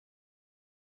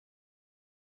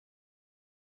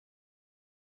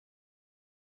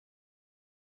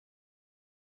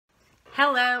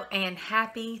Hello and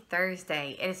happy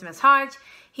Thursday. It is Miss Hodge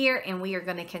here, and we are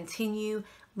going to continue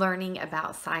learning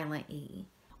about silent E.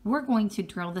 We're going to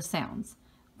drill the sounds.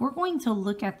 We're going to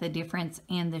look at the difference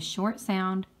in the short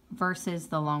sound versus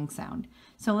the long sound.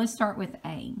 So let's start with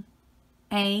A.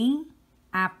 A,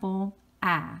 apple,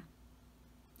 A.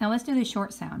 Now let's do the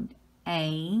short sound.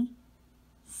 A,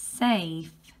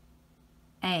 safe,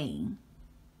 A.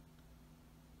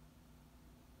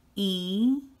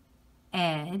 E,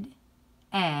 ed,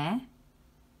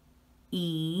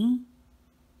 E,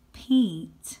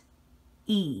 Pete,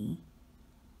 E.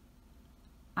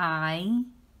 I,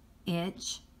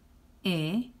 itch,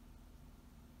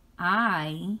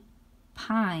 I,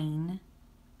 pine,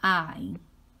 I.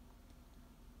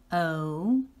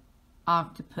 O,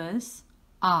 octopus,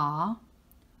 O,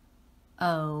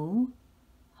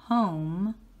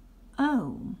 home,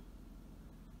 O.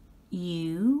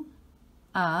 U,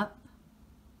 up,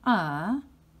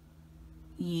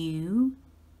 U,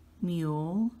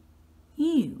 mule,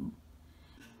 U.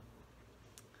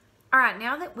 All right,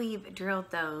 now that we've drilled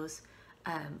those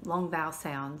long vowel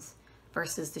sounds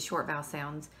versus the short vowel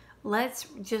sounds, let's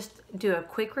just do a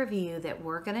quick review that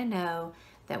we're going to know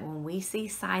that when we see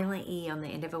silent E on the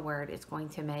end of a word, it's going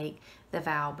to make the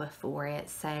vowel before it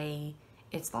say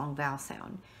its long vowel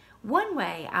sound. One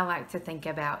way I like to think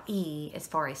about E as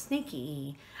far as sneaky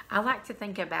E, I like to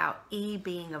think about E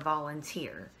being a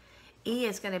volunteer. E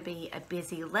is going to be a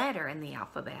busy letter in the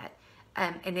alphabet.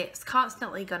 And it's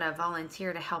constantly going to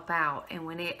volunteer to help out. And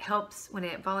when it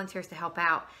volunteers to help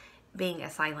out being a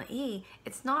silent E,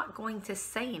 it's not going to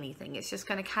say anything. It's just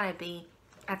going to kind of be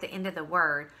at the end of the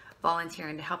word,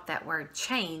 volunteering to help that word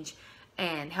change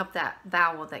and help that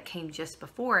vowel that came just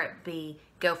before it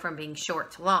go from being short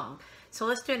to long. So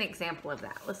let's do an example of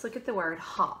that. Let's look at the word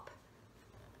hop.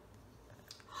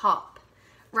 Hop.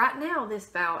 Right now, this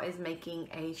vowel is making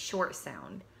a short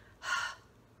sound.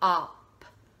 Op.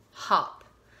 Hop.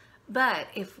 But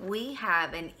if we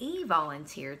have an E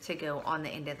volunteer to go on the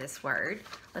end of this word,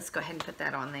 let's go ahead and put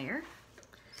that on there.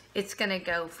 It's going to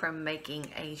go from making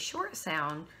a short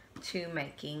sound to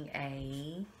making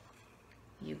a,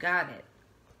 you got it,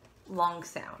 long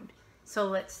sound. So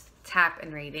let's tap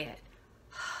and read it.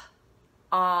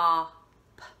 Nope,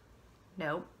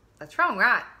 that's wrong,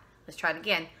 right? Let's try it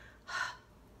again.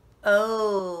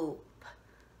 Hope.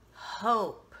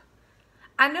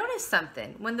 I noticed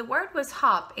something. When the word was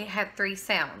hop, it had three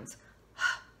sounds.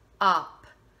 Up.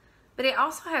 But it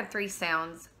also had three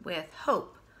sounds with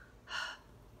hope.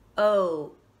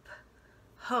 Hope.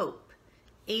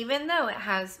 Even though it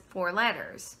has four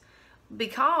letters.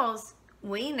 Because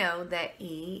we know that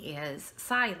E is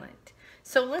silent.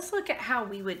 So let's look at how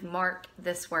we would mark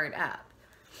this word up.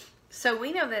 So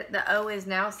we know that the O is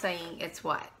now saying it's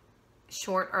what?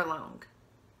 Short or long?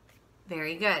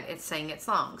 Very good. It's saying it's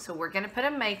long. So we're going to put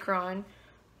a macron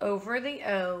over the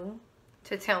O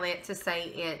to tell it to say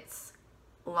its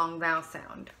long vowel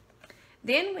sound.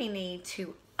 Then we need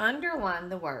to underline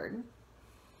the word.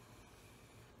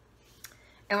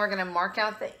 And we're going to mark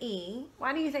out the E.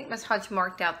 Why do you think Miss Hodge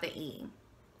marked out the E?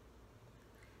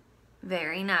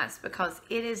 Very nice, because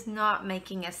it is not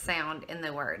making a sound in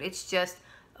the word. It's just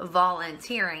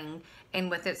volunteering. And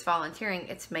with its volunteering,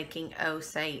 it's making O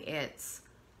say its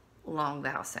long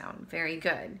vowel sound. Very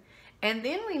good. And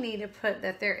then we need to put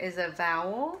that there is a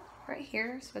vowel right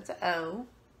here. So it's an O.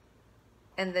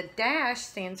 And the dash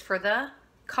stands for the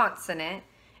consonant.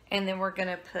 And then we're going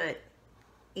to put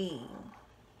E.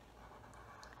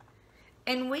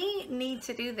 And we need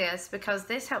to do this because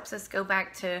this helps us go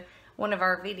back to one of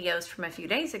our videos from a few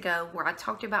days ago where I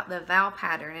talked about the vowel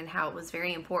pattern and how it was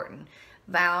very important.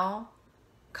 Vowel,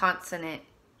 consonant,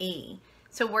 E.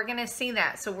 So we're going to see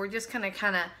that. So we're just going to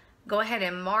kind of go ahead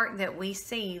and mark that we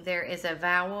see there is a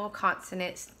vowel,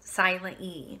 consonant, silent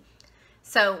E.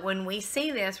 So when we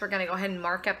see this, we're going to go ahead and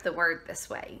mark up the word this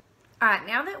way. All right,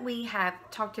 now that we have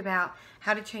talked about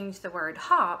how to change the word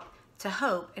hop to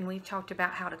hope, and we've talked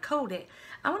about how to code it,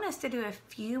 I want us to do a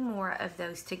few more of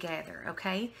those together,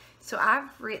 okay? So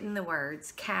I've written the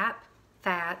words cap,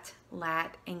 fat,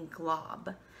 lat, and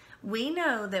glob. We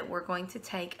know that we're going to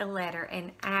take a letter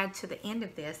and add to the end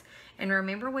of this. And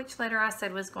remember which letter I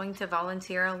said was going to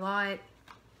volunteer a lot?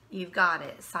 You've got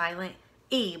it, silent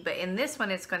E. But in this one,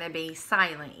 it's going to be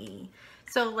silent E.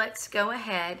 So let's go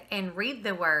ahead and read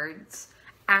the words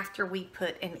after we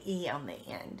put an E on the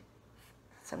end.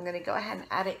 So I'm going to go ahead and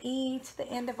add an E to the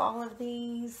end of all of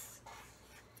these.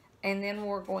 And then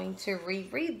we're going to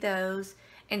reread those.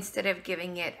 Instead of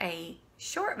giving it a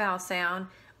short vowel sound,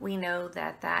 we know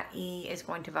that that E is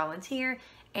going to volunteer,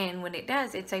 and when it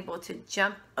does, it's able to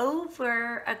jump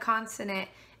over a consonant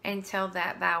and tell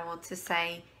that vowel to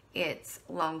say its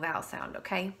long vowel sound,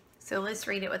 okay? So let's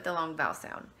read it with the long vowel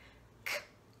sound. K,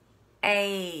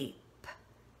 ape,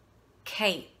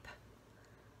 cape,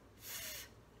 f,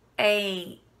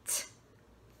 ate,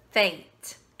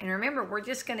 fate. And remember, we're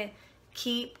just going to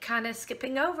keep kind of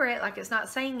skipping over it like it's not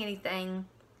saying anything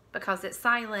because it's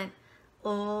silent.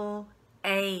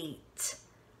 Ate,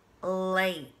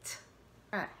 late.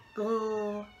 All right,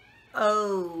 globe,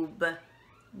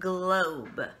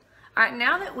 globe. All right,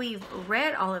 now that we've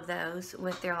read all of those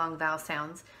with their long vowel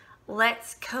sounds,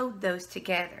 let's code those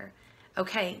together.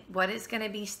 Okay, what is going to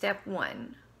be step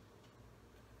 1?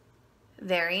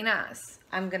 Very nice.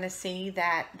 I'm going to see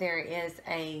that there is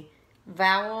a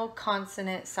vowel,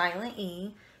 consonant, silent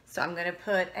E. So I'm going to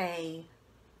put a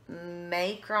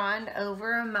macron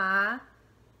over my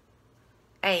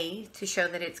A to show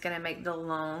that it's going to make the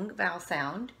long vowel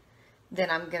sound. Then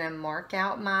I'm going to mark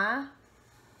out my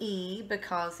E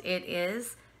because it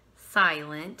is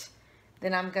silent.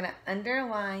 Then I'm going to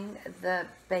underline the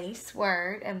base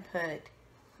word and put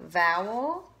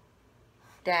vowel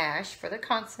dash for the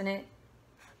consonant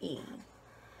E.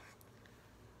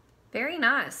 Very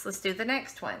nice. Let's do the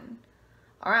next one.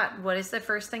 All right, what is the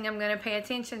first thing I'm going to pay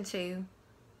attention to?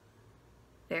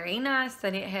 Very nice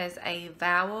that it has a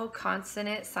vowel,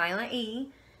 consonant, silent E.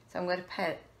 So I'm going to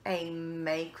put a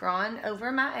macron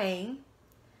over my A.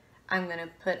 I'm going to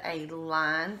put a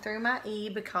line through my E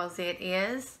because it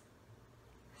is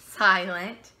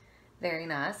silent. Very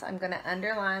nice. I'm going to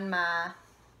underline my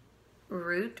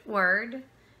root word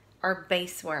or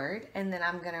base word, and then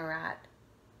I'm going to write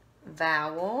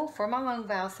vowel for my long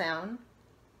vowel sound,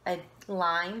 a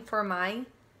line for my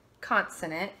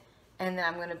consonant, and then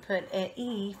I'm going to put an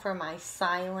E for my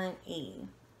silent E.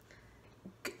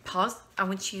 Pause. I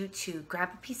want you to grab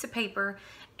a piece of paper,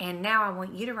 and now I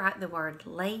want you to write the word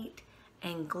late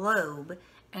and globe,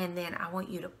 and then I want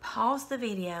you to pause the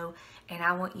video, and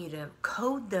I want you to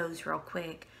code those real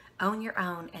quick on your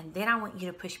own, and then I want you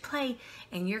to push play,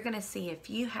 and you're going to see if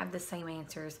you have the same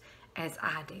answers as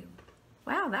I do.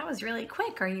 Wow, that was really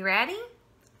quick. Are you ready?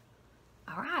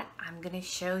 All right, I'm going to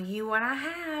show you what I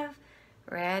have.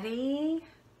 Ready?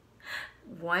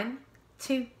 1,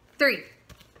 2, 3.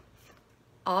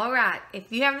 All right,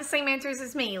 if you have the same answers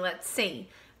as me, let's see.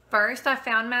 First, I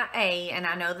found my A, and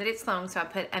I know that it's long, so I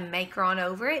put a macron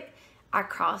over it. I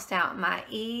crossed out my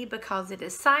E because it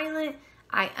is silent.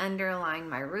 I underlined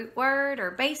my root word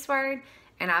or base word,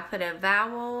 and I put a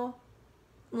vowel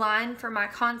line for my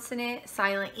consonant,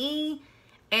 silent E.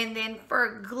 And then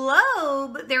for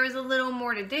globe, there was a little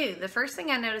more to do. The first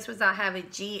thing I noticed was I have a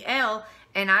GL,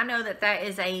 and I know that that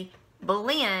is a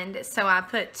blend, so I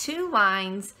put 2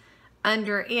 lines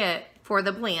under it for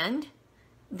the blend.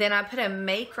 Then I put a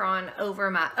macron over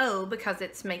my O because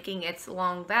it's making its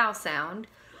long vowel sound.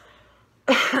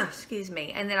 Excuse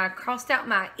me. And then I crossed out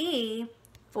my E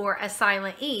for a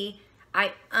silent E.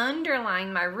 I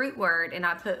underlined my root word and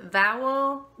I put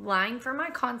vowel line for my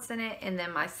consonant and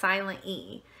then my silent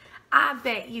E. I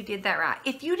bet you did that right.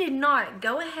 If you did not,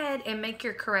 go ahead and make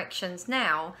your corrections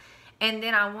now. And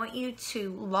then I want you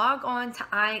to log on to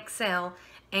iExcel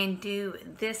and do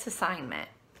this assignment.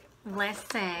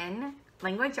 Lesson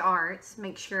Language Arts.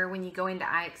 Make sure when you go into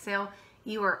iExcel,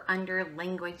 you are under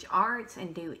Language Arts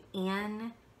and do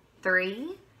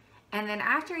N3. And then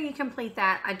after you complete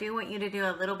that, I do want you to do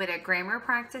a little bit of grammar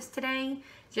practice today,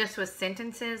 just with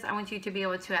sentences. I want you to be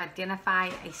able to identify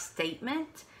a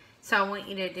statement. So I want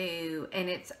you to do, and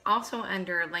it's also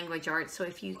under Language Arts. So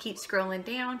if you keep scrolling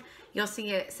down, you'll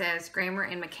see it says Grammar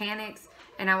and Mechanics.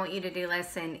 And I want you to do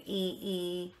lesson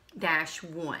EE-1.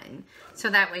 So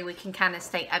that way we can kind of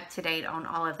stay up to date on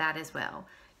all of that as well.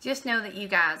 Just know that you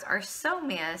guys are so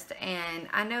missed, and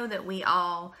I know that we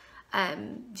all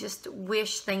just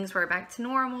wish things were back to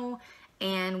normal,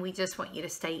 and we just want you to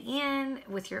stay in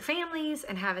with your families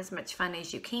and have as much fun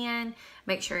as you can.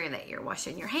 Make sure that you're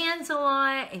washing your hands a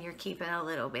lot and you're keeping a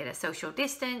little bit of social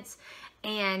distance,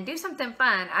 and do something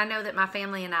fun. I know that my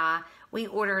family and I, we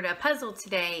ordered a puzzle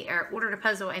today, or ordered a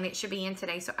puzzle, and it should be in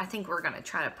today. So I think we're going to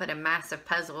try to put a massive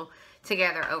puzzle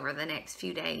together over the next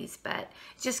few days. But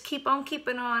just keep on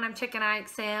keeping on. I'm checking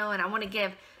iExcel, and I want to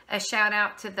give a shout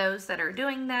out to those that are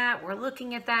doing that. We're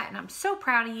looking at that, and I'm so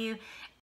proud of you.